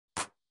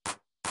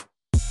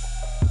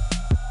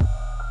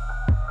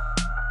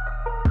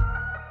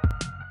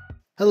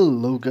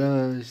Hello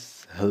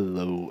guys,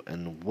 hello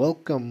and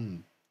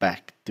welcome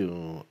back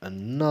to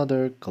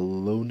another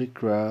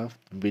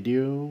ColonyCraft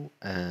video.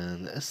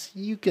 And as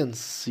you can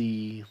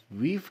see,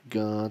 we've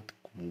got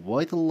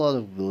quite a lot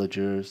of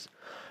villagers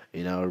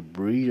in our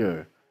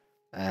breeder.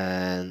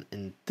 And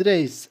in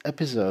today's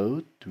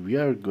episode, we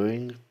are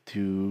going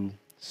to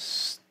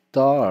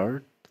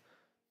start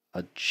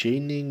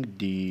chaining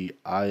the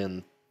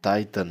Iron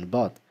Titan,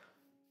 but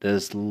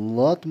there's a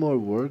lot more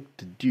work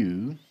to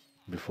do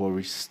before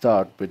we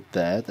start with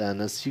that.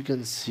 And as you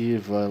can see,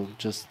 if I'll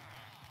just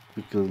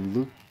quickly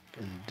look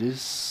in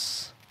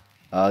this,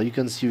 you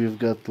can see we've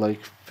got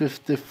like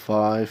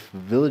 55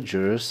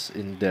 villagers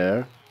in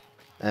there,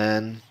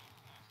 and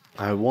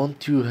I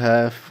want to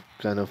have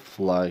kind of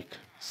like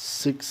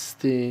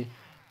 60,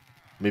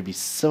 maybe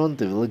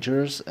 70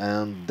 villagers,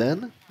 and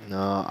then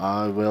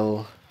I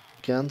will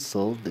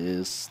cancel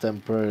this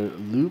temporary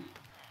loop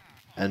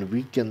and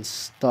we can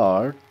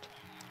start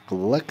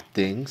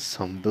collecting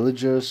some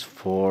villagers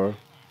for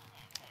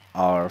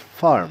our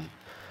farm.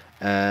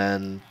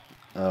 And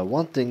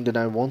one thing that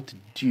I want to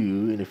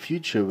do in the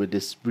future with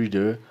this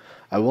breeder,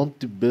 I want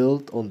to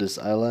build on this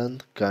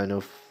island kind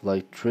of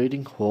like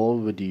trading hall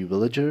with the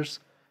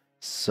villagers.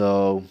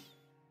 So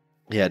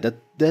yeah,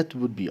 that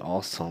would be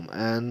awesome.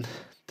 And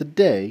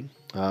today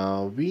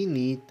we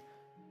need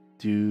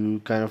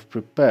to kind of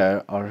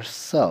prepare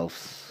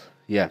ourselves.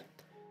 Yeah,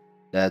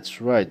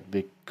 that's right,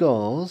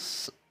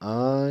 because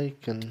I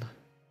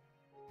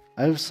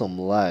have some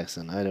lags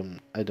and I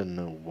don't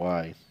know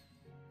why.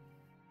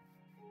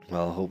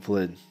 Well,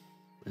 hopefully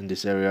in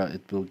this area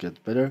it will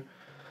get better.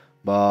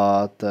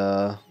 But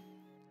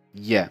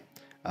yeah,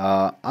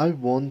 I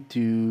want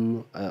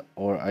to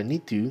or I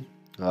need to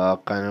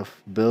kind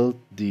of build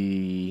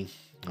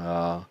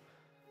uh,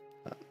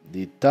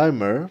 the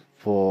timer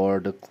for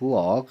the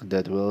clock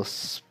that will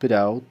spit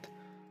out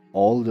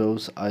all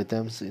those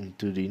items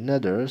into the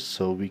nether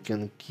so we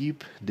can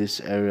keep this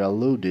area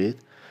loaded.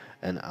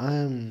 And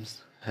I'm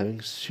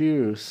having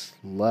serious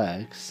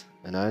lags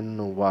and I don't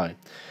know why.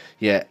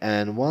 Yeah,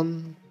 and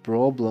one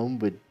problem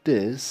with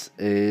this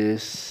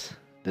is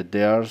that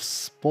there are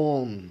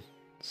spawns.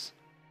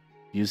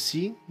 You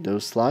see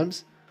those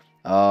slimes?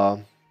 uh,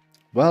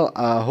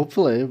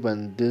 hopefully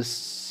when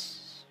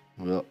this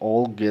will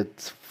all get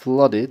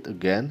flooded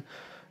again,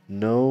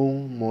 no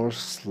more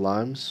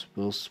slimes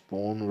will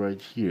spawn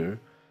right here,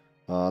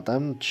 but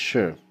I'm not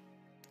sure.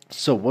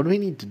 So what we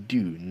need to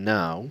do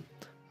now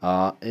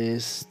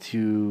is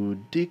to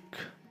dig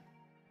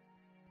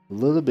a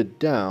little bit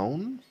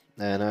down,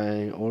 and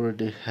I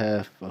already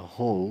have a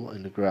hole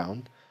in the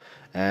ground,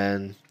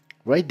 and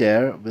right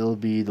there will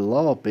be the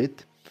lava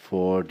pit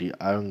for the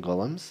iron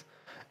golems,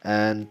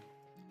 and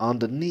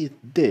underneath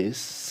this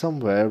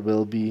somewhere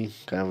will be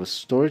kind of a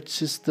storage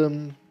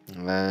system.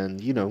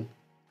 And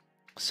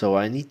so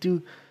I need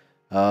to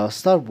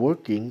start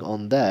working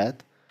on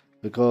that,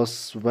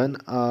 because when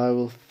I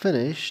will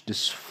finish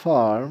this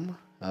farm,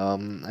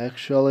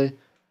 actually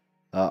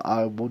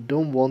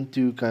don't want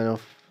to kind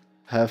of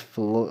have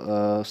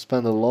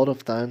spend a lot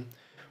of time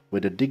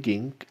with the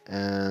digging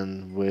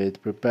and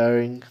with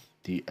preparing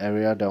the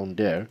area down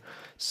there.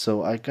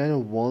 So I kind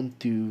of want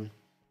to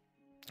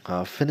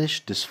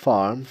finish this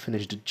farm,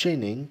 finish the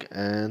chaining,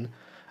 and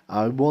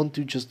I want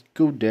to just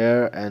go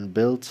there and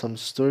build some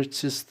storage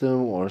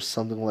system or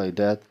something like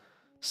that.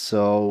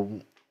 So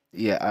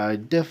yeah, I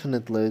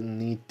definitely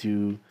need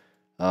to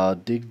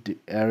dig the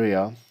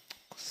area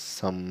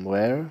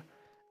somewhere,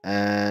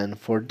 and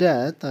for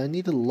that I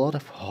need a lot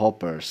of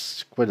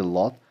hoppers, quite a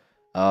lot.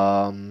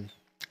 um,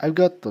 I've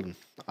got the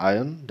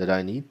iron that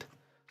I need.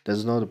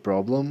 That's not a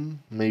problem.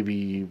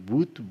 Maybe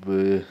wood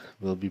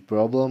will be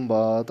problem,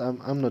 but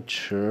I'm not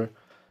sure.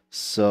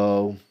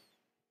 So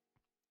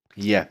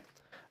yeah,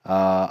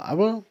 I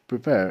will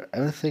prepare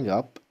everything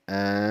up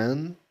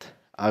and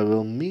I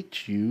will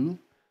meet you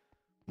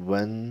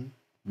when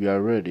we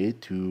are ready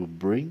to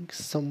bring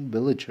some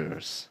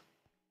villagers.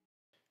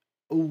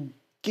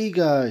 Okay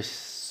guys,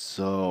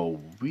 so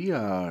we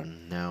are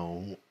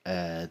now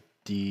at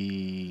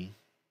the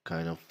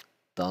kind of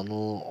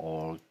tunnel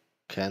or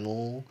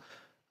canal.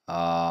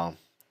 Uh,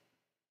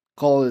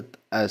 Call it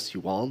as you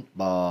want,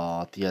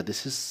 but yeah,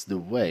 this is the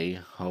way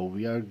how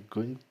we are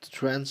going to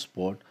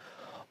transport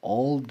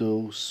all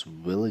those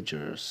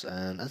villagers.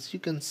 And as you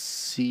can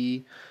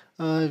see,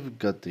 I've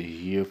got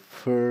here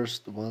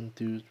first 1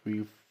 2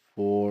 3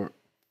 4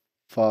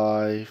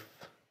 5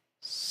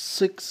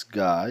 6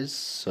 guys.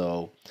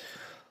 So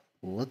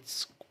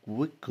let's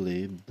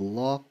quickly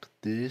block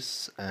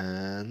this,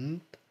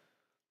 and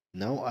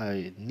now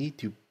I need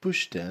to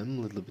push them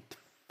a little bit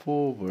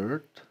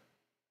forward.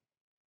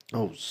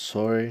 Oh,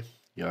 sorry,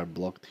 you are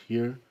blocked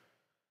here.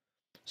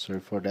 Sorry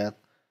for that.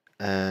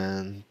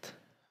 And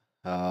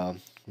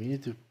we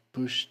need to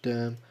push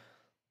them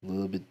a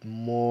little bit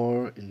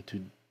more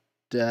into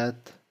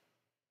that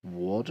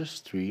water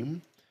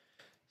stream.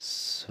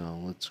 So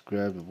let's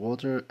grab the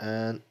water,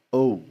 and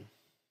oh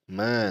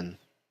man,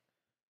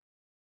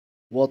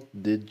 what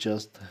did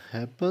just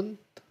happen?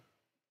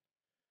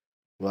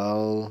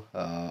 Well,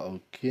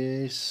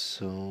 okay,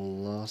 so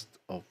last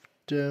of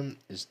them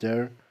is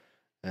there,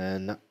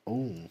 and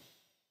oh,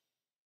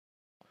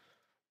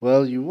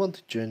 well, you want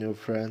to join your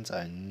friends,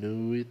 I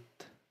knew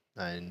it,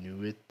 I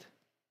knew it.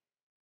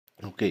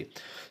 Okay,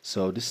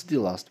 so this is the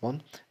last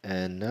one,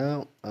 and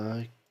now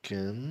I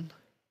can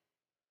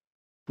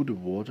put the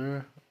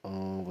water.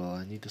 Oh, well,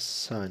 I need a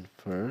sign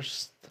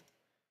first,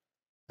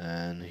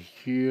 and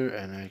here,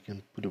 and I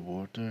can put the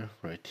water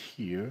right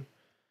here,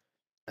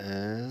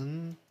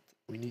 and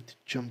we need to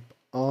jump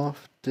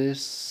off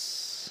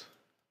this,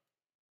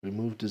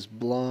 remove this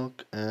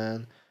block,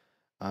 and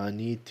I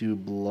need to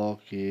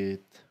block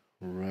it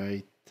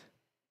right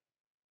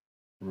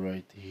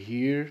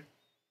here.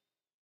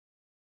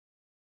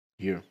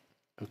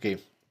 Okay,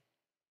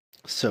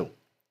 so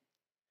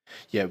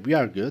yeah, we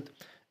are good,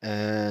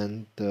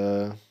 and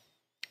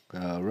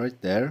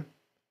right there,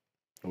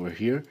 over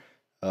here,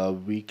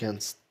 we can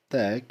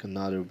stack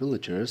another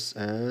villagers,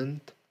 and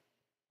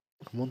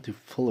I want to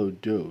follow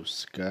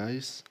those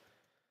guys.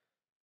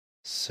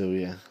 So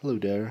yeah, hello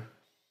there,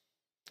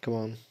 come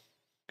on,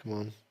 come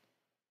on,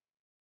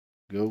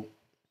 go,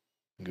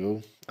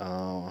 go.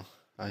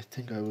 I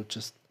think I will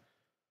just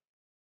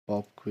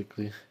pop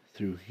quickly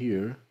through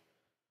here,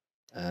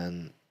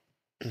 and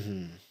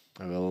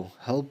I will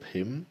help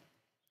him.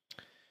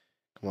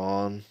 Come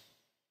on.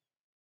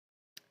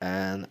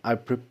 And I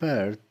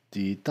prepared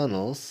the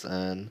tunnels,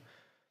 and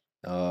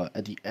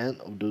at the end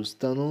of those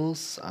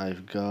tunnels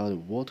I've got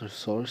water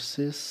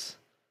sources.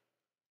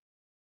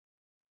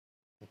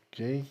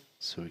 Okay,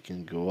 so we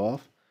can go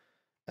off,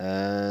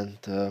 and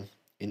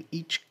in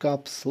each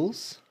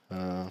capsules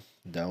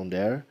down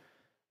there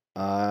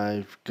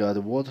I've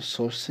got water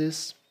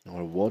sources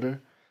or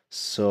water,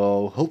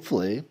 so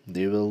hopefully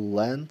they will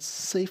land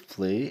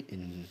safely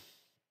in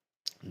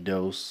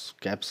those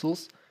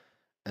capsules.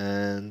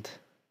 And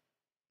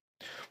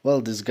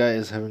well, this guy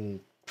is having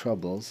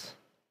troubles.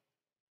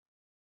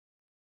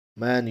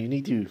 Man, you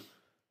need to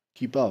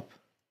keep up.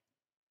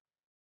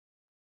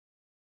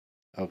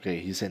 Okay,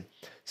 he's in.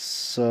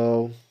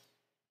 So,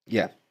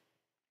 yeah.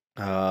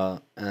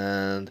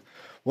 And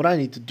what I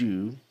need to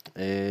do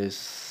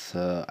is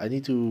I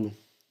need to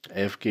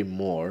AFK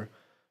more,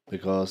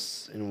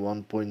 because in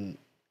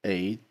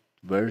 1.8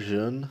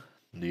 version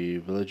the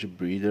villager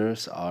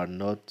breeders are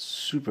not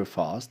super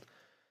fast.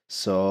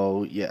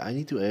 So, yeah, I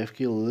need to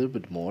AFK a little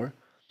bit more,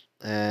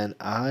 and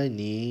I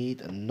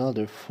need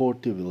another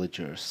 40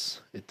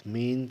 villagers. It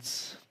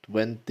means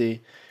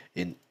 20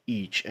 in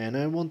each, and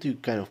I want to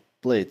kind of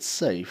play it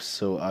safe,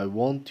 so I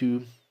want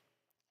to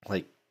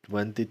like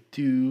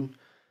 22,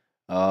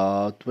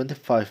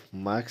 25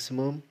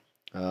 maximum.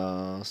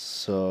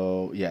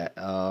 So yeah,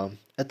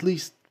 at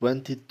least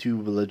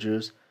 22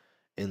 villagers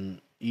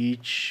in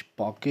each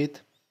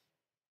pocket.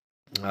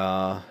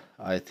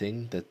 I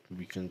think that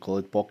we can call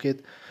it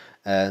pocket.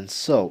 And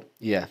so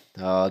yeah,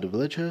 the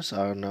villagers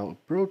are now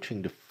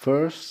approaching the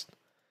first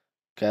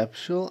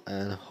capsule,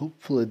 and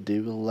hopefully they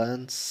will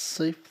land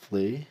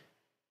safely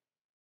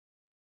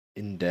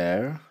in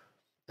there.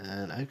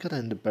 And I've got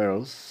in the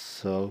barrels,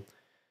 so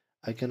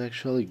I can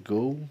actually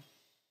go.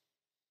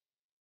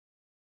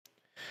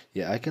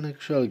 Yeah, I can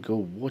actually go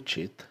watch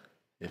it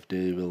if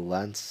they will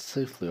land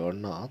safely or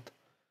not.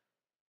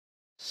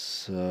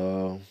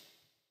 So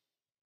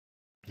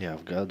yeah,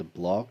 I've got the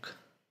block.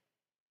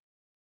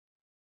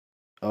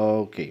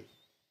 Okay,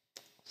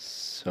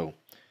 so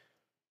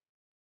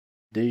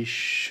they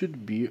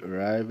should be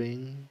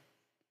arriving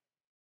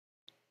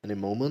in a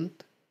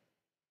moment.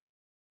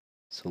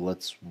 So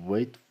let's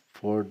wait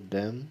for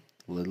them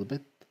a little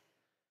bit.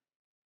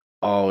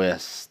 Oh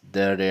yes,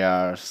 there they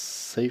are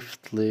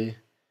safely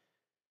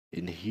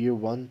in here.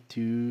 1,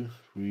 2,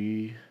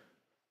 3,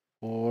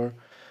 4.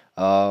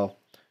 Well,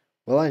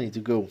 I need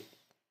to go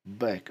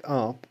back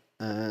up,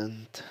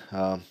 and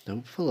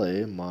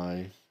hopefully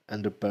my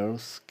ender pearl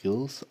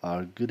skills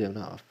are good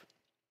enough.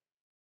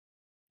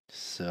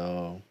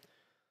 So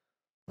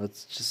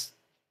let's just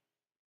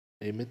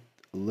aim it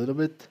a little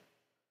bit.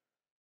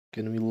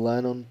 Can we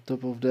land on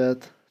top of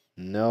that?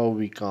 No,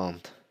 we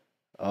can't.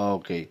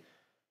 Okay,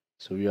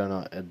 so we are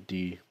now at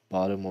the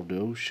bottom of the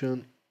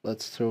ocean.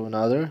 Let's throw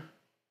another.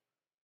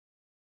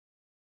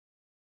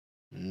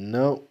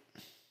 No.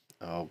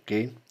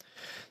 Okay,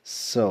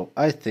 so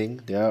I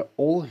think they are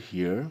all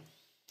here.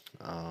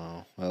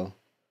 Well,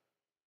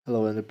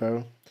 hello, ender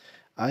pearl.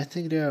 I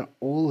think they are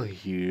all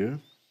here.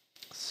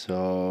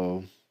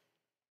 So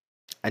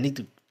I need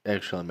to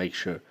actually make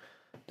sure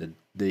that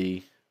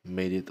they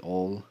made it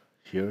all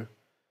here,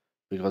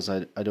 because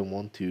I don't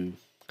want to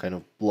kind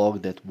of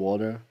block that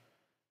water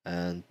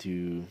and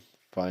to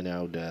find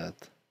out that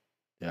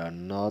they are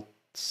not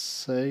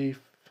safe.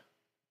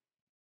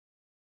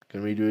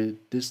 Can we do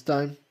it this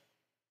time?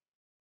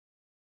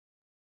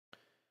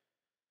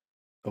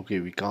 Okay,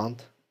 we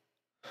can't.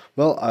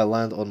 Well, I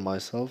land on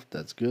myself,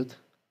 that's good.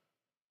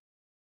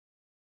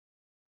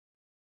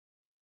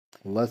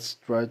 Let's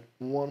try it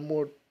one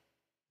more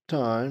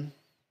time.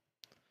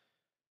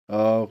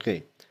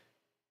 Okay,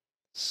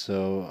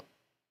 so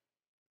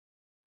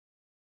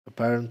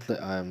apparently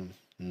I'm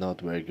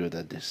not very good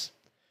at this.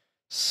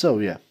 So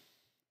yeah,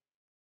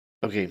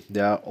 okay,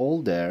 they are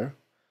all there.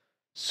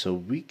 So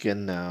we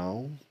can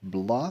now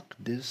block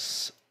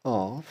this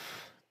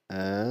off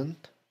and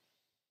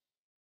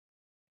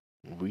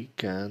we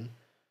can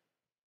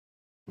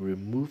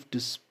remove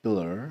this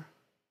pillar.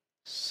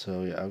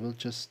 So yeah, I will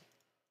just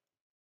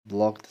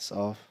block this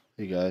off.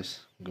 Hey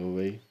guys, go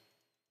away.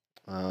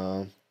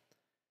 Um,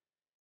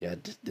 yeah,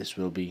 this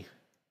will be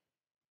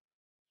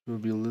a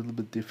little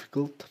bit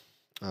difficult.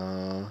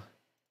 You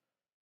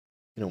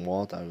know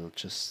what? I will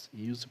just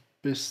use a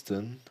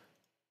piston,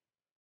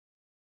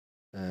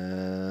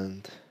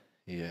 and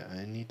yeah,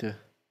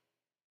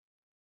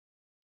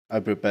 I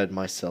prepared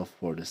myself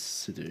for this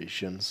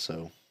situation,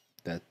 so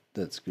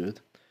that's good.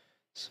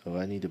 So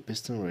I need a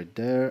piston right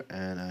there,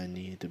 and I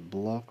need a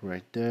block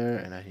right there,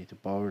 and I need to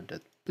power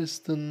that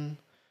piston,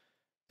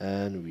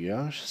 and we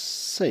are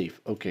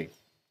safe. Okay,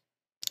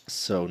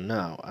 so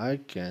now I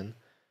can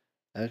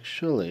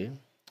actually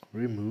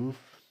remove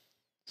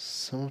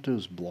some of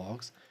those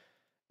blocks,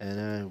 and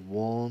I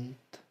want,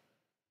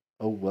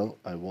 oh well,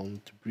 I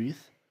want to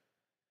breathe,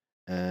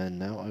 and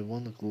now I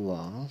want a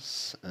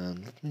glass,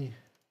 and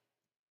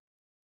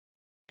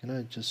can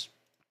I just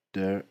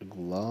there a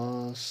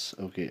glass?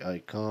 Okay, I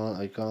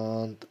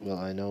can't, well,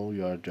 I know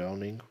you are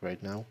drowning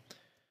right now.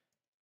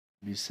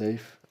 Be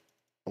safe.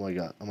 Oh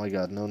my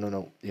god, no, no,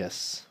 no,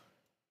 yes.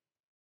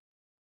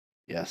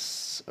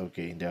 Yes,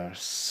 okay, they are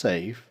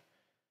safe.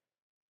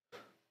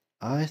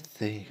 I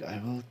think I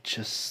will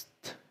just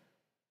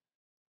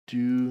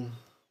do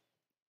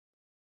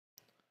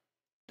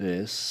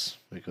this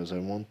because I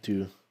want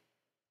to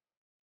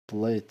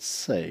play it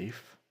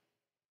safe.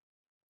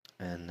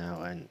 And now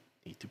I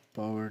need to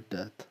power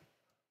that.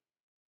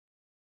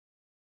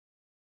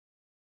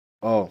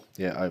 Oh,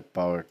 yeah, I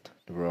powered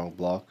the wrong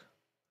block.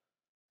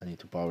 I need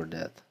to power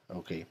that.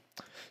 Okay.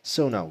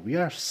 So now we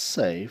are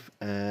safe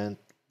and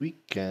we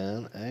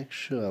can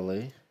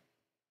actually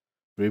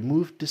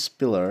remove this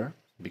pillar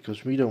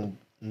because we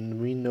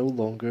no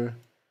longer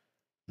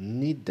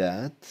need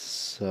that.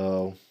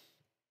 So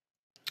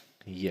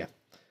yeah,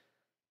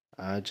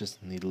 I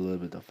just need a little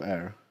bit of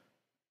air.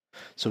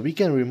 So we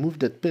can remove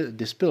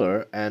this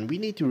pillar and we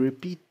need to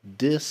repeat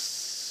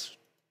this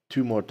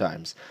 2 more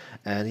times.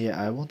 And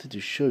yeah, I wanted to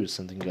show you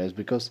something, guys,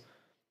 because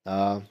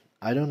I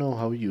don't know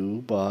how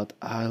you, but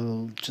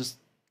I'll just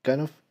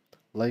kind of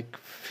like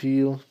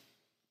feel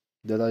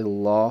that I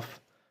love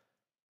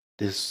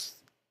this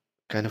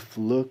kind of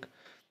look.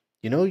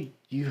 You know,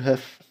 you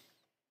have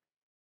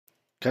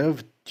kind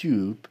of a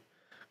tube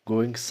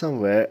going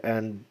somewhere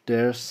and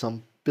there's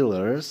some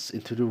pillars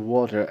into the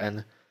water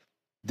and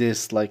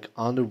this like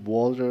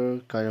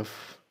underwater kind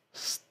of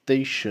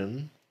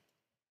station.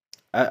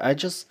 I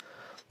just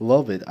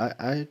love it.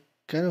 I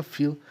kind of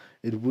feel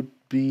it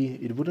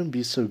wouldn't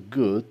be so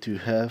good to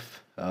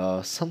have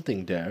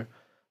something there,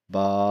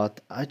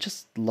 but I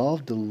just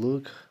love the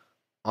look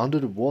under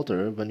the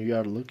water when you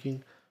are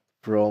looking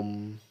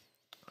from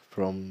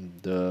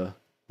the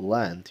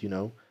land, you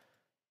know,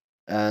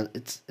 and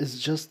it's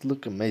just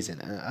look amazing.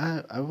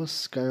 And I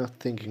was kind of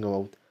thinking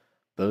about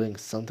building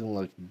something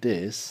like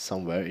this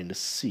somewhere in the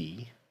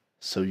sea,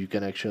 so you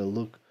can actually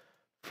look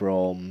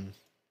from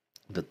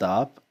the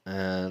top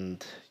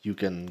and you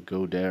can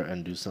go there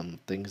and do some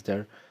things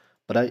there.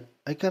 But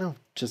I kind of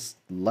just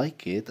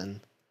like it and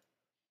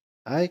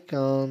I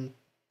can't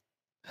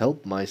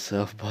help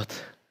myself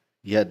but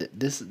yeah,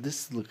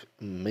 this look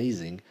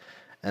amazing,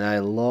 and I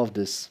love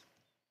this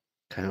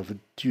kind of a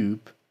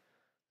tube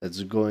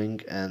that's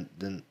going, and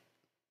then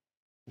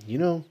you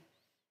know,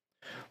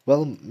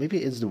 well, maybe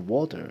it's the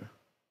water.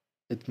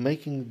 It's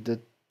making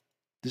that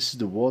this is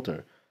the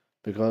water,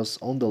 because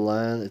on the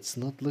land it's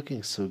not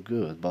looking so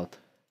good, but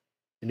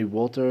in the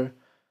water,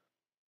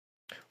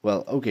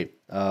 well, okay.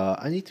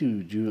 I need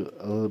to do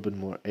a little bit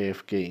more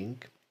AFKing,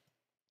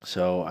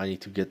 so I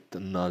need to get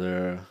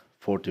another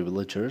 40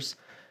 villagers,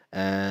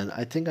 and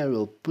I think I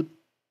will put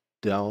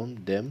them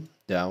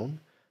down,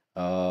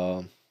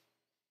 uh,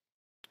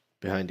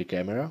 behind the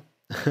camera.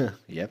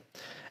 Yep,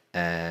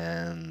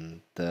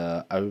 and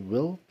I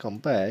will come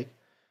back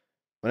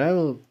when I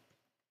will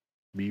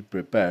be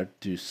prepared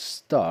to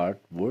start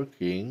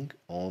working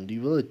on the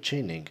village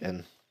chaining.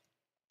 And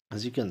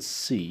as you can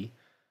see,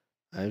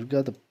 I've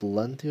got a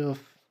plenty of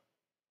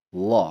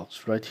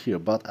logs right here,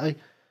 but I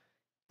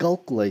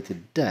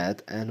calculated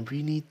that and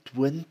we need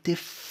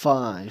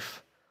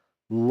 25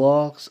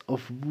 logs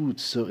of wood,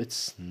 so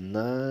it's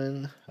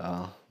 9.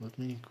 Let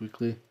me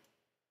quickly,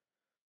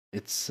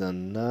 it's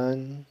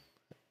 9,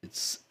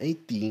 it's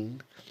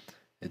 18,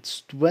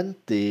 it's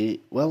 20.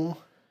 Well,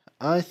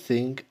 I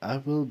think I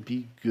will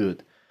be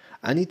good.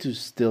 I need to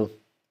still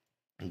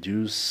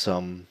do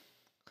some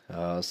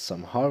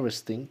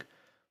harvesting,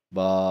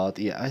 but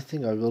yeah, I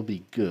think I will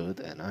be good,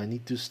 and I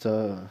need to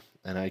start,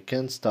 and I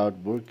can start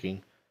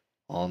working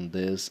on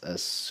this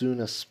as soon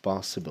as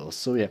possible.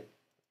 So yeah,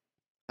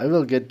 I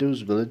will get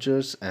those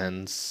villagers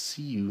and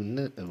see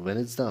you when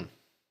it's done.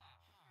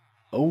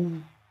 Oh,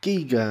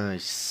 Okay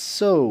guys,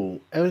 so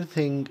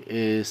everything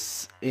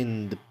is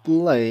in the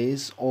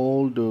place.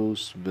 All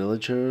those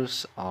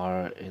villagers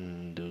are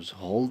in those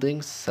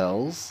holding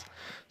cells.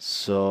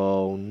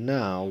 So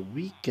now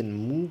we can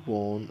move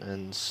on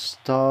and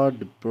start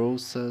the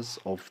process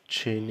of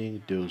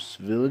chaining those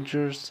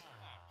villagers.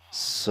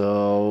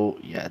 So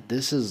yeah,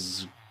 this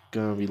is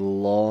gonna be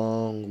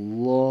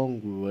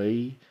long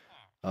way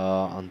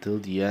until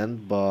the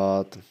end,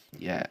 but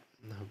yeah,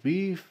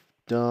 we've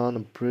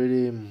done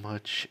pretty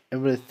much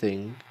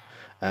everything,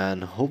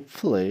 and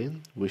hopefully,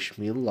 wish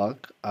me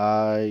luck,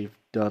 I've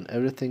done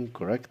everything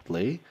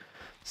correctly.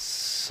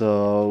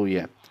 So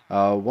yeah,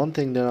 one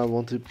thing that I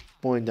want to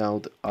point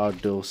out are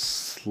those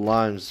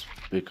slimes,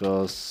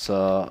 because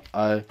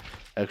I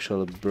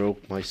actually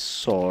broke my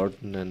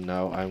sword and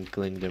now I'm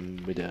killing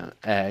them with an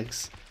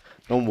axe.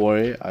 Don't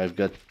worry, I've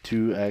got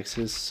two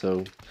axes,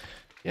 so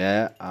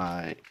yeah,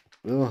 I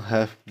will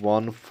have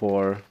one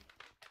for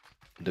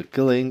the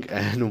killing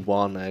and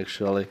one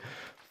actually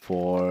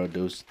for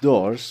those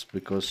doors,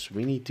 because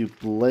we need to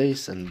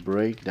place and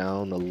break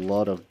down a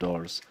lot of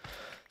doors.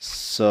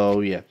 So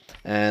yeah,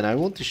 and I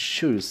want to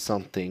show you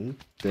something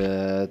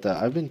that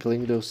I've been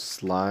killing those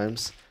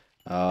slimes.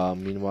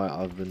 Meanwhile,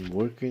 I've been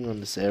working on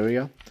this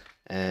area,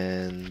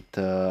 and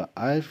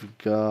I've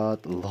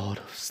got a lot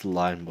of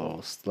slime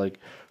balls, like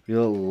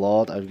real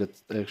lot. I've got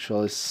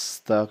actually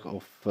stuck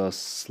of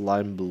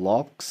slime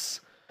blocks.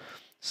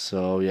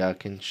 So yeah, I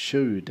can show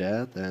you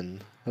that.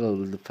 And hello,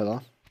 little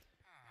fella,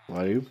 how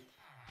are you?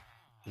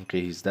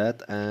 Okay, he's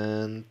dead,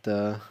 and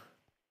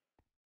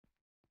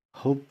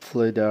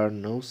hopefully there are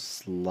no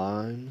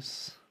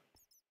slimes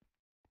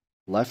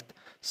left.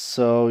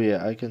 So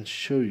yeah, I can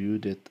show you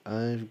that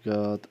I've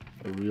got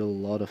a real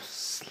lot of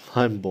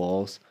slime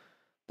balls.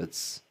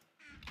 That's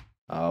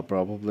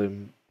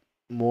probably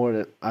more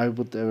than I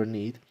would ever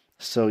need.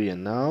 So yeah,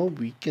 now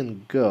we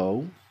can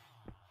go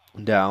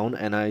down,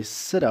 and I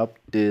set up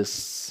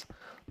this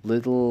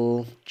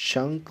little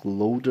chunk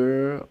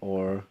loader,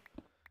 or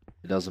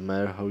it doesn't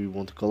matter how you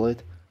want to call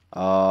it.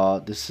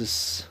 This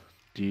is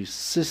the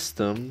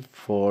system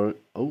for...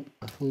 Oh,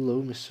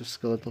 hello, Mr.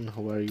 Skeleton,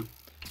 how are you?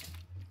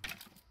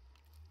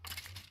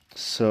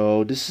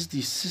 So this is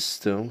the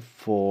system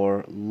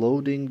for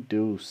loading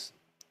those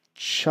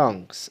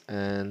chunks,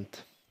 and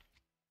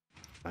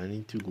I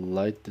need to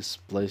light this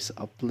place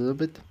up a little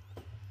bit.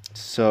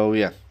 So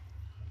yeah,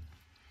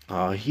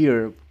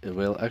 here it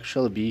will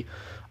actually be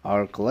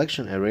our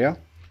collection area,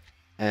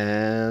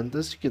 and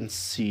as you can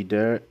see,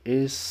 there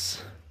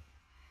is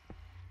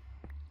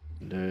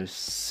the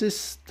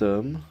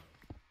system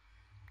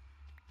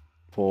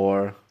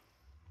for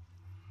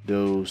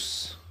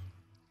those.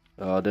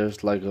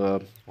 There's like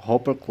a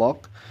hopper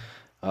clock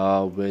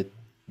with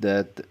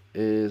that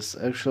is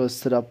actually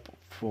set up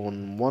for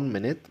 1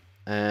 minute,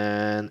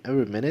 and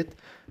every minute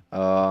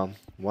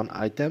one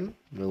item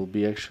will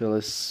be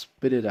actually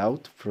spit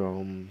out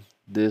from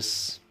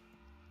this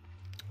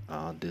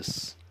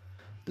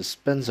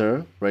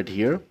dispenser right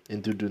here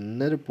into the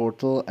nether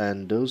portal,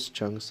 and those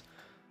chunks,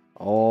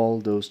 all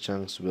those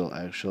chunks will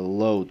actually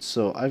load.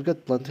 So I've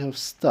got plenty of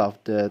stuff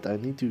that I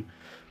need to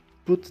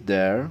put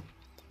there,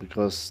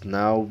 because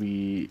now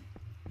we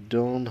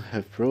don't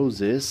have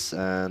roses,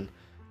 and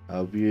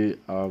we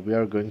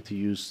are going to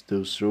use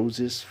those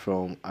roses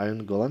from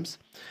iron golems.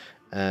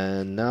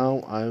 And now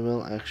I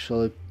will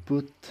actually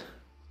put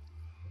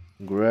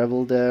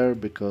gravel there,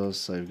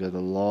 because I've got a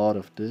lot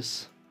of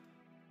this,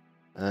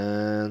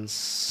 and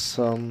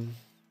some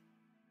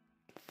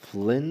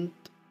flint,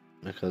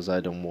 because I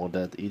don't want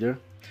that either.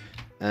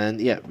 And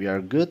yeah, we are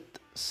good.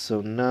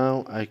 So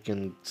now I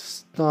can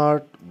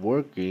start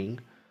working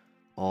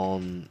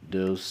on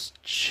those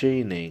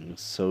chaining.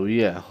 So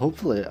yeah,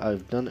 hopefully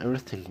I've done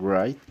everything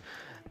right,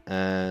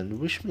 and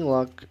wish me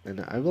luck,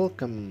 and I will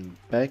come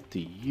back to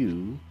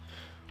you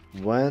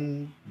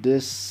when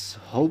this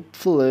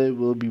hopefully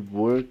will be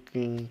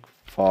working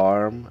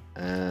farm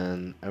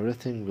and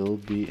everything will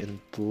be in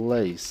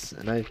place.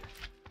 And I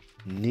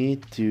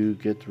need to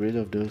get rid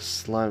of those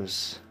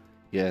slimes.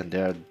 Yeah,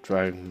 they are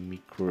driving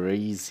me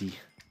crazy.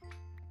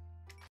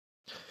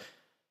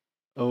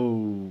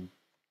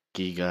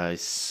 Okay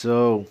guys,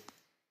 so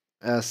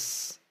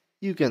as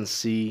you can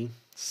see,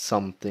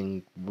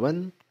 something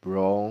went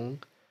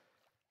wrong,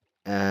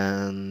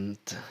 and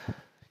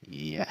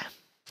yeah,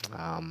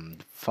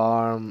 the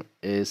farm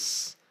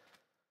is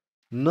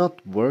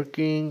not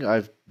working.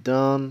 I've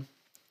done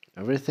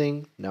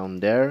everything down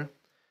there,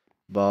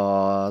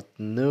 but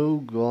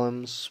no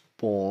golem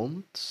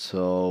spawned,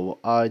 so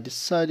I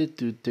decided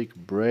to take a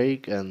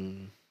break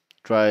and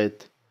try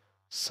it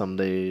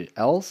someday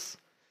else.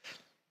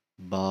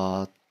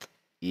 But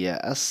yeah,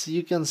 as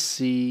you can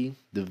see,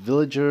 the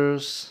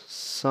villagers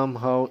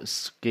somehow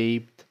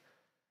escaped,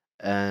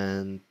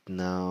 and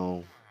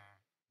now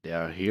they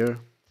are here.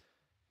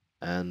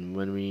 And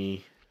when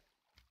we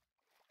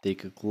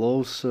take a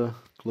closer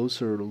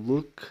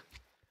look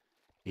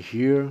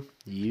here,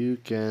 you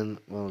can,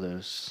 well,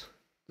 there's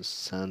the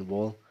sand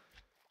wall.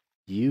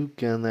 You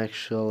can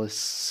actually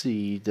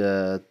see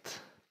that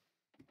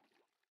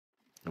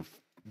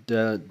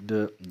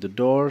The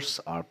doors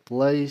are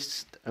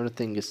placed.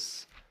 Everything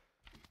is,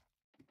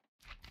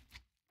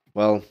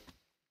 well,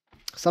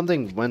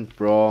 something went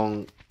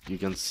wrong. You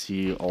can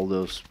see all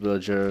those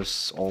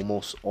villagers,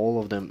 almost all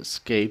of them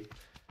escaped,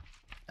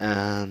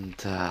 and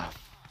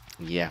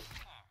yeah,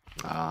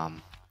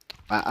 um,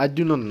 I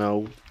do not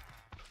know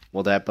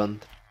what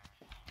happened,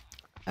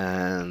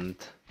 and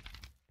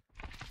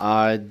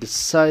I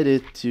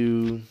decided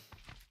to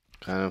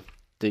kind of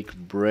take a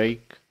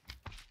break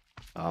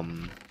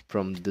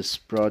from this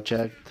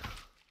project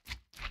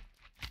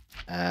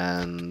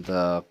and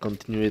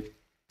continue it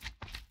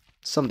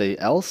someday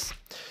else.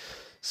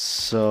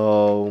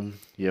 So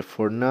yeah,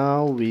 for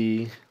now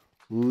we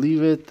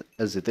leave it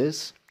as it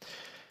is,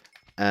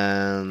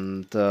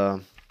 and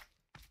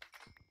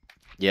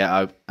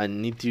yeah, I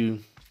need to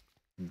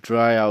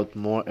dry out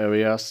more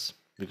areas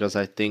because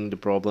I think the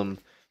problem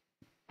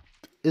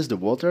is the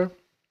water,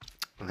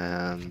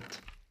 and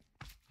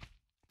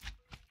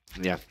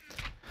yeah,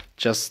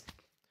 just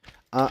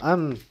uh,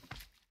 I'm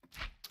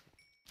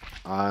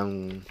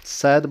I'm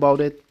sad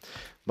about it,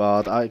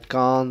 but I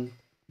can't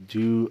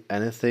do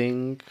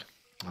anything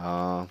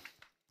uh,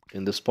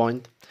 in this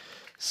point.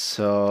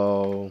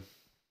 So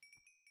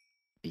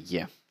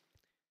yeah,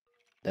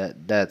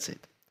 that's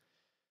it.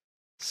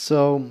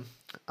 So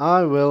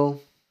I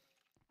will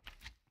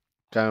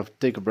kind of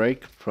take a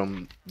break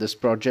from this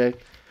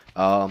project.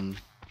 Um,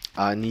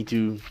 I need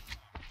to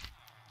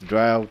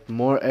dry out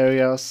more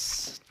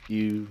areas.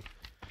 You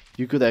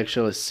could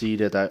actually see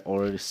that I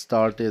already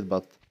started,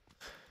 but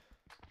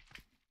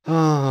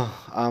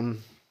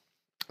um,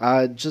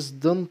 I just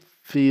don't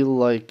feel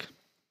like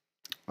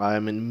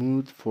I'm in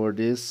mood for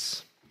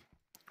this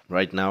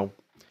right now.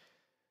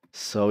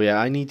 So yeah,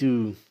 I need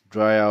to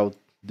dry out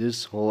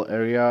this whole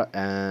area,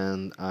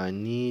 and I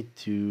need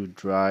to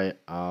dry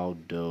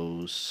out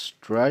those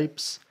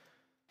stripes.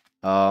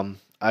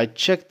 I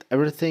checked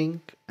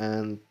everything,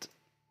 and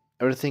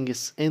everything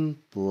is in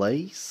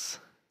place.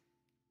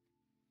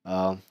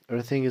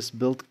 Everything is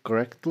built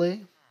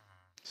correctly.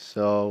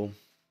 So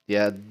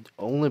yeah, the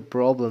only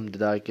problem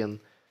that I can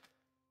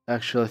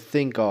actually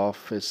think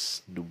of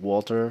is the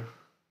water.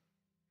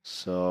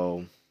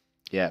 So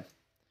yeah,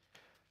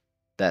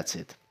 that's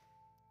it.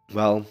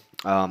 Well,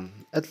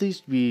 at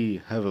least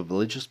we have a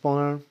village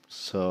spawner,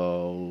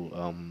 so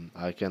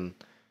I can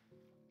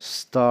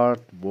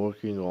start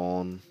working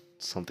on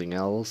something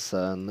else.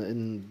 And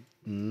in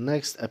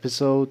next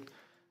episode,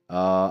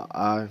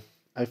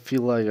 I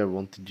feel like I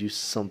want to do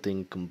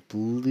something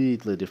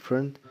completely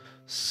different.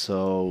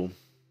 So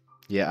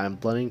yeah, I'm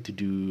planning to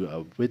do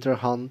a wither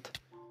hunt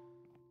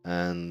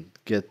and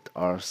get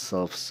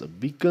ourselves a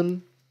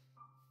beacon.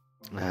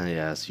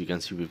 Yeah, as you can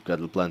see, we've got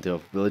plenty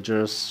of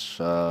villagers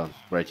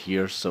right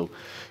here, so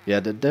yeah,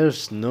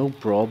 there's no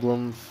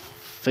problem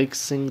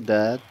fixing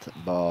that,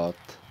 but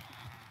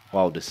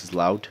wow, this is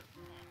loud.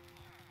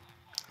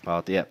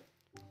 But yeah,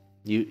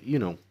 you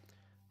know,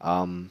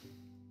 um,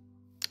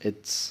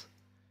 it's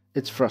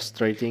it's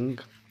frustrating,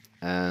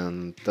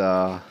 and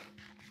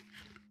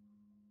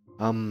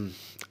um,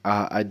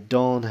 I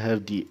don't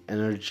have the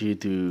energy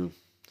to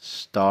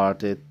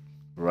start it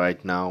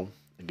right now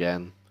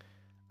again.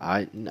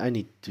 I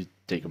need to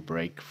take a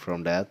break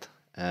from that,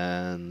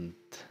 and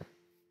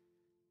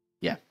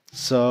yeah,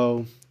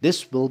 so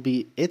this will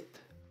be it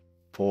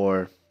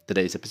for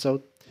today's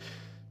episode.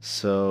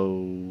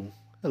 So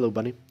hello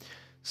bunny.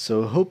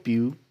 So hope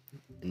you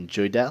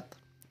enjoyed that,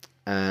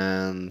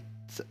 and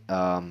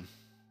um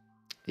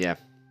yeah,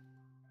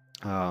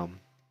 um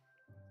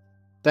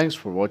thanks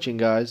for watching,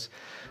 guys.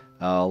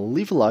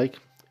 Leave a like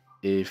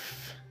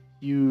if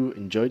you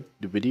enjoyed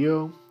the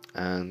video,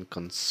 and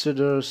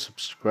consider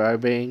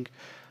subscribing.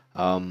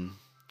 um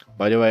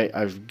by the way,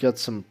 I've got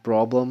some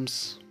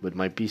problems with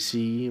my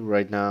PC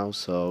right now,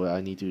 so I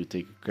need to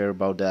take care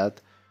about that.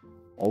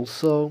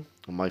 Also,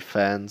 my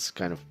fans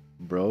kind of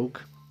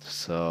broke,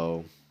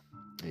 so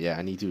yeah,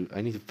 I need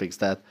to fix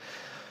that.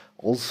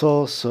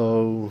 Also,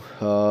 so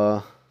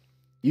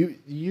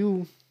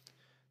you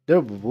there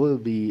will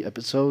be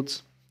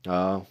episodes,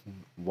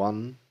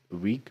 one a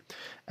week,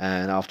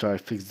 and after I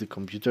fix the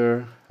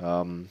computer,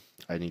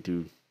 I need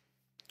to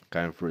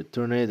kind of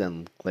return it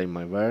and claim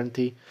my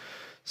warranty.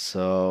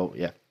 So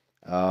yeah,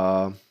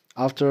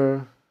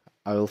 after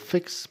I will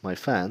fix my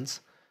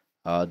fans,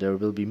 there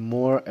will be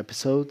more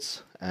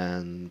episodes,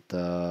 and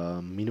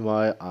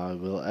meanwhile, I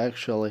will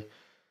actually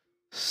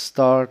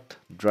start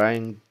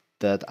drying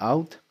that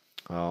out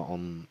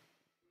on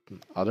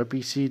other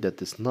PC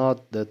that is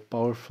not that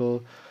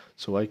powerful,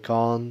 so I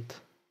can't,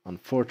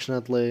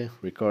 unfortunately,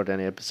 record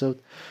any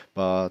episode.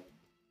 But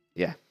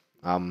yeah,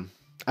 I'm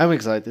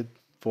excited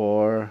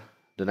for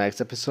the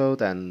next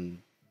episode and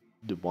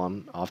the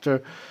one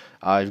after.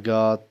 I've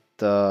got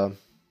a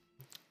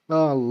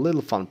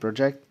little fun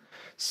project,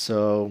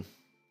 so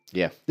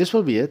yeah, this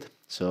will be it.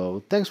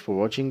 So thanks for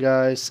watching,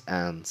 guys,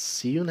 and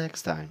see you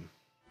next time.